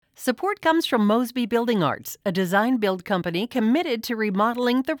Support comes from Mosby Building Arts, a design-build company committed to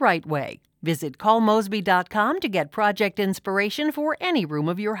remodeling the right way. Visit callmosby.com to get project inspiration for any room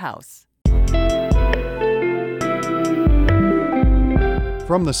of your house.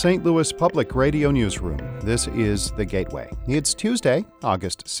 From the St. Louis Public Radio Newsroom, this is The Gateway. It's Tuesday,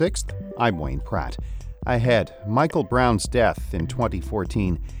 August 6th. I'm Wayne Pratt. Ahead, Michael Brown's death in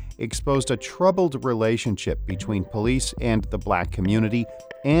 2014 exposed a troubled relationship between police and the Black community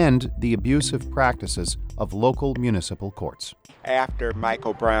and the abusive practices of local municipal courts. After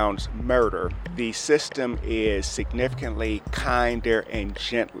Michael Brown's murder, the system is significantly kinder and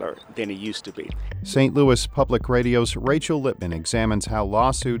gentler than it used to be. St. Louis Public Radio's Rachel Lippman examines how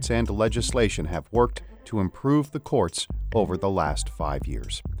lawsuits and legislation have worked to improve the courts over the last 5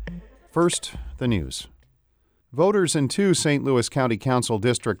 years. First, the news. Voters in 2 St. Louis County Council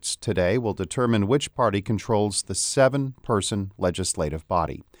districts today will determine which party controls the 7-person legislative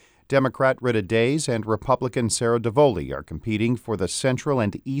body. Democrat Rita Days and Republican Sarah DeVoli are competing for the central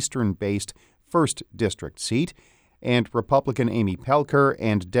and eastern-based 1st District seat, and Republican Amy Pelker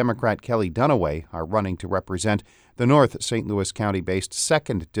and Democrat Kelly Dunaway are running to represent the North St. Louis County-based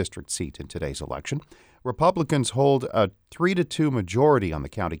 2nd District seat in today's election. Republicans hold a 3-2 majority on the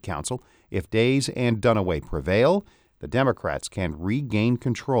county council. If Days and Dunaway prevail, the Democrats can regain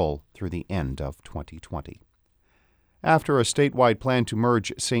control through the end of 2020. After a statewide plan to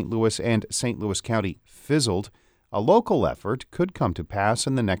merge St. Louis and St. Louis County fizzled, a local effort could come to pass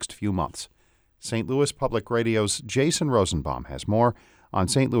in the next few months. St. Louis Public Radio's Jason Rosenbaum has more on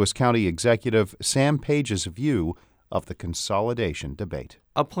St. Louis County Executive Sam Page's view of the consolidation debate.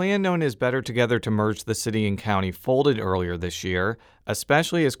 A plan known as Better Together to merge the city and county folded earlier this year,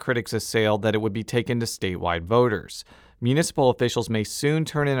 especially as critics assailed that it would be taken to statewide voters. Municipal officials may soon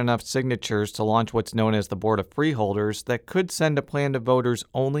turn in enough signatures to launch what's known as the Board of Freeholders that could send a plan to voters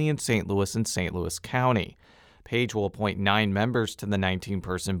only in St. Louis and St. Louis County. Page will appoint 9 members to the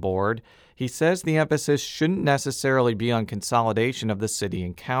 19-person board. He says the emphasis shouldn't necessarily be on consolidation of the city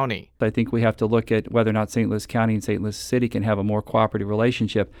and county. I think we have to look at whether or not St. Louis County and St. Louis City can have a more cooperative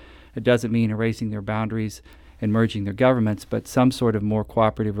relationship. It doesn't mean erasing their boundaries and merging their governments, but some sort of more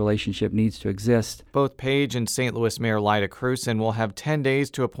cooperative relationship needs to exist. Both Page and St. Louis Mayor Lyda Crewson will have 10 days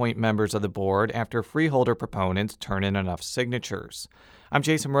to appoint members of the board after freeholder proponents turn in enough signatures. I'm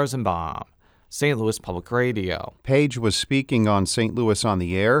Jason Rosenbaum, St. Louis Public Radio. Page was speaking on St. Louis on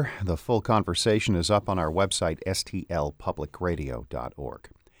the Air. The full conversation is up on our website, stlpublicradio.org.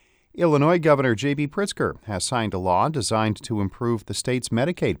 Illinois Governor J.B. Pritzker has signed a law designed to improve the state's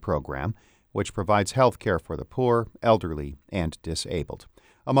Medicaid program, which provides health care for the poor, elderly, and disabled.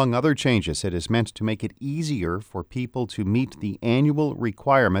 Among other changes, it is meant to make it easier for people to meet the annual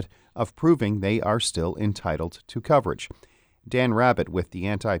requirement of proving they are still entitled to coverage. Dan Rabbitt with the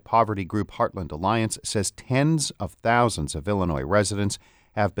anti-poverty group Heartland Alliance says tens of thousands of Illinois residents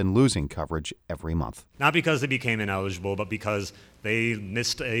have been losing coverage every month. Not because they became ineligible, but because they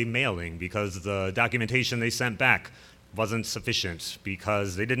missed a mailing, because the documentation they sent back wasn't sufficient,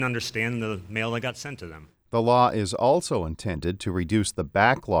 because they didn't understand the mail that got sent to them. The law is also intended to reduce the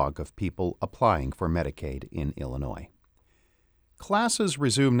backlog of people applying for Medicaid in Illinois. Classes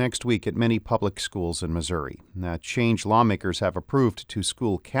resume next week at many public schools in Missouri. A change lawmakers have approved to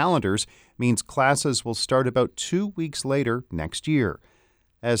school calendars means classes will start about 2 weeks later next year.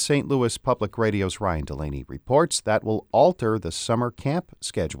 As St. Louis Public Radio's Ryan Delaney reports, that will alter the summer camp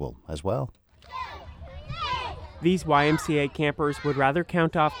schedule as well. These YMCA campers would rather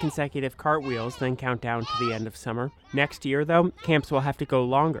count off consecutive cartwheels than count down to the end of summer. Next year, though, camps will have to go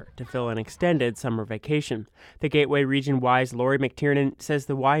longer to fill an extended summer vacation. The Gateway Region Y's Lori McTiernan says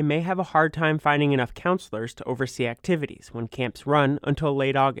the Y may have a hard time finding enough counselors to oversee activities when camps run until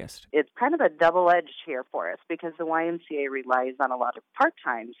late August. It's kind of a double-edged here for us because the YMCA relies on a lot of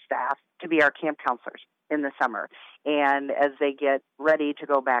part-time staff to be our camp counselors in the summer. And as they get ready to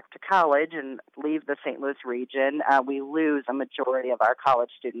go back to college and leave the St. Louis region, we lose a majority of our college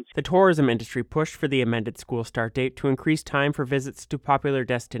students. The tourism industry pushed for the amended school start date to increase time for visits to popular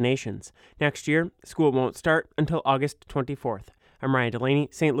destinations. Next year, school won't start until August 24th. I'm Ryan Delaney,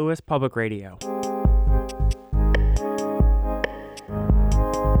 St. Louis Public Radio.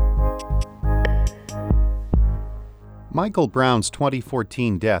 Michael Brown's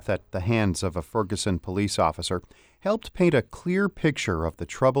 2014 death at the hands of a Ferguson police officer helped paint a clear picture of the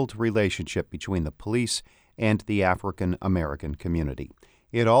troubled relationship between the police and the African American community.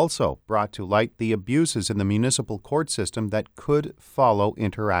 It also brought to light the abuses in the municipal court system that could follow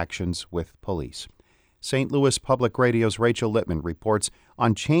interactions with police. St. Louis Public Radio's Rachel Lippman reports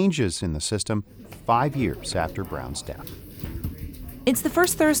on changes in the system 5 years after Brown's death. It's the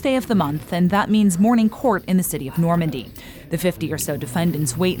first Thursday of the month, and that means morning court in the city of Normandy. The 50 or so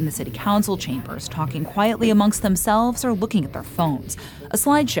defendants wait in the city council chambers, talking quietly amongst themselves or looking at their phones. A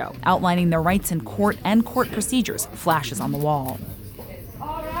slideshow outlining their rights in court and court procedures flashes on the wall.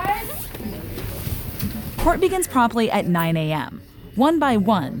 Court begins promptly at 9 a.m. One by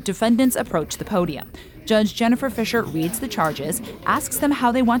one, defendants approach the podium. Judge Jennifer Fisher reads the charges, asks them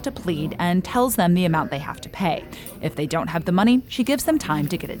how they want to plead, and tells them the amount they have to pay. If they don't have the money, she gives them time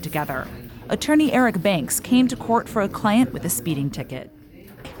to get it together. Attorney Eric Banks came to court for a client with a speeding ticket.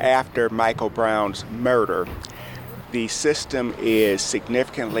 After Michael Brown's murder, the system is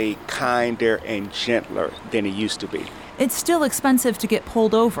significantly kinder and gentler than it used to be. It's still expensive to get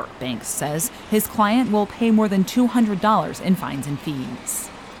pulled over, Banks says. His client will pay more than $200 in fines and fees.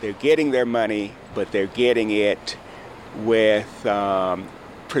 They're getting their money, but they're getting it with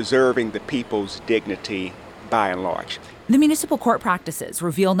preserving the people's dignity by and large. The municipal court practices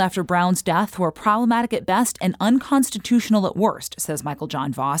revealed after Brown's death were problematic at best and unconstitutional at worst, says Michael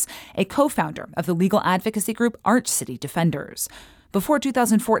John Voss, a co-founder of the legal advocacy group Arch City Defenders. Before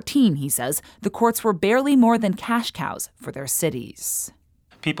 2014, he says, the courts were barely more than cash cows for their cities.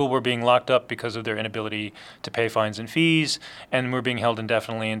 People were being locked up because of their inability to pay fines and fees, and were being held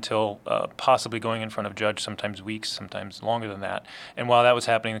indefinitely until possibly going in front of a judge, sometimes weeks, sometimes longer than that. And while that was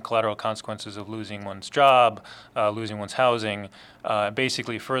happening, the collateral consequences of losing one's job, losing one's housing,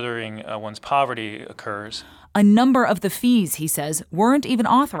 basically furthering one's poverty occurs. A number of the fees, he says, weren't even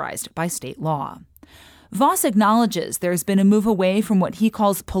authorized by state law. Voss acknowledges there's been a move away from what he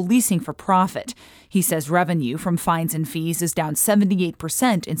calls policing for profit. He says revenue from fines and fees is down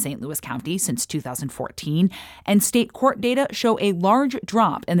 78% in St. Louis County since 2014, and state court data show a large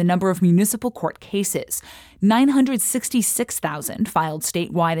drop in the number of municipal court cases. 966,000 filed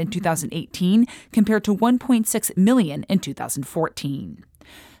statewide in 2018 compared to 1.6 million in 2014.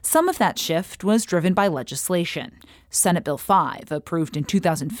 Some of that shift was driven by legislation. Senate Bill 5, approved in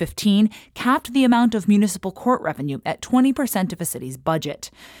 2015, capped the amount of municipal court revenue at 20% of a city's budget.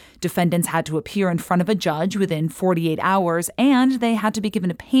 Defendants had to appear in front of a judge within 48 hours, and they had to be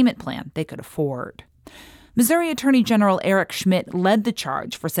given a payment plan they could afford. Missouri Attorney General Eric Schmitt led the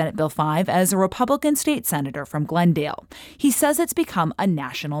charge for Senate Bill 5 as a Republican state senator from Glendale. He says it's become a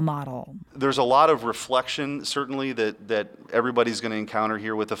national model. There's a lot of reflection, certainly, that everybody's going to encounter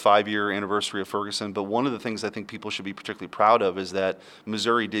here with the 5-year anniversary of Ferguson. But one of the things I think people should be particularly proud of is that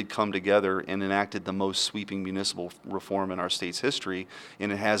Missouri did come together and enacted the most sweeping municipal reform in our state's history,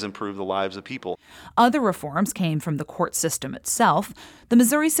 and it has improved the lives of people. Other reforms came from the court system itself. The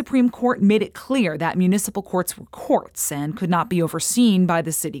Missouri Supreme Court made it clear that municipal courts were courts and could not be overseen by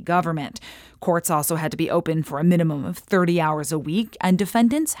the city government. Courts also had to be open for a minimum of 30 hours a week, and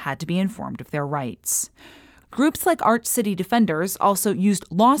defendants had to be informed of their rights. Groups like Arch City Defenders also used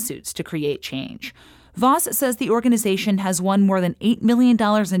lawsuits to create change. Voss says the organization has won more than $8 million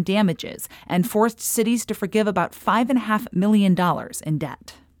in damages and forced cities to forgive about $5.5 million in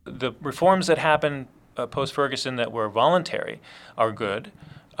debt. The reforms that happened post-Ferguson that were voluntary are good.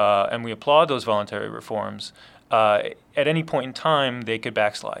 And we applaud those voluntary reforms. At any point in time, they could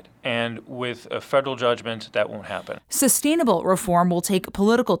backslide. And with a federal judgment, that won't happen. Sustainable reform will take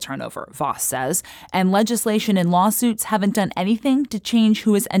political turnover, Voss says, and legislation and lawsuits haven't done anything to change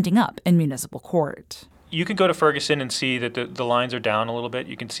who is ending up in municipal court. You can go to Ferguson and see that the lines are down a little bit.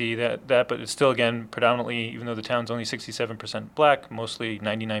 You can see that, but it's still, again, predominantly, even though the town's only 67% black, mostly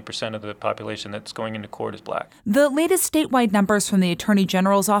 99% of the population that's going into court is black. The latest statewide numbers from the Attorney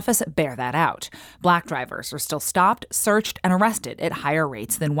General's office bear that out. Black drivers are still stopped, searched, and arrested at higher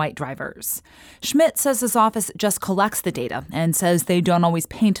rates than white drivers. Schmitt says his office just collects the data and says they don't always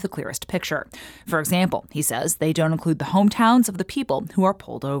paint the clearest picture. For example, he says they don't include the hometowns of the people who are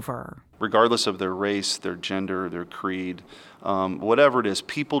pulled over. Regardless of their race, their gender, their creed, whatever it is,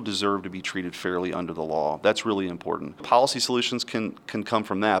 people deserve to be treated fairly under the law. That's really important. Policy solutions can come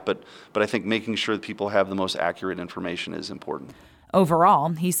from that, but I think making sure that people have the most accurate information is important. Overall,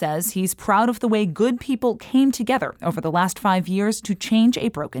 he says he's proud of the way good people came together over the last 5 years to change a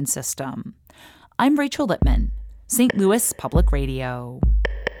broken system. I'm Rachel Lippman, St. Louis Public Radio.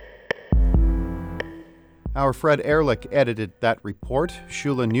 Our Fred Ehrlich edited that report.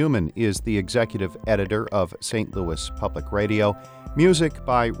 Shula Newman is the executive editor of St. Louis Public Radio. Music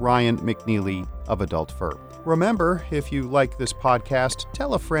by Ryan McNeely of Adult Fur. Remember, if you like this podcast,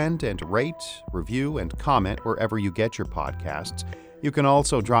 tell a friend and rate, review, and comment wherever you get your podcasts. You can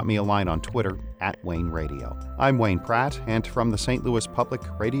also drop me a line on Twitter @WayneRadio. I'm Wayne Pratt, and from the St. Louis Public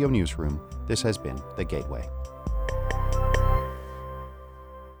Radio Newsroom, this has been The Gateway.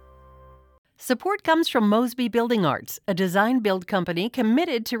 Support comes from Mosby Building Arts, a design-build company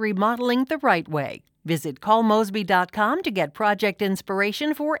committed to remodeling the right way. Visit callmosby.com to get project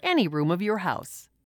inspiration for any room of your house.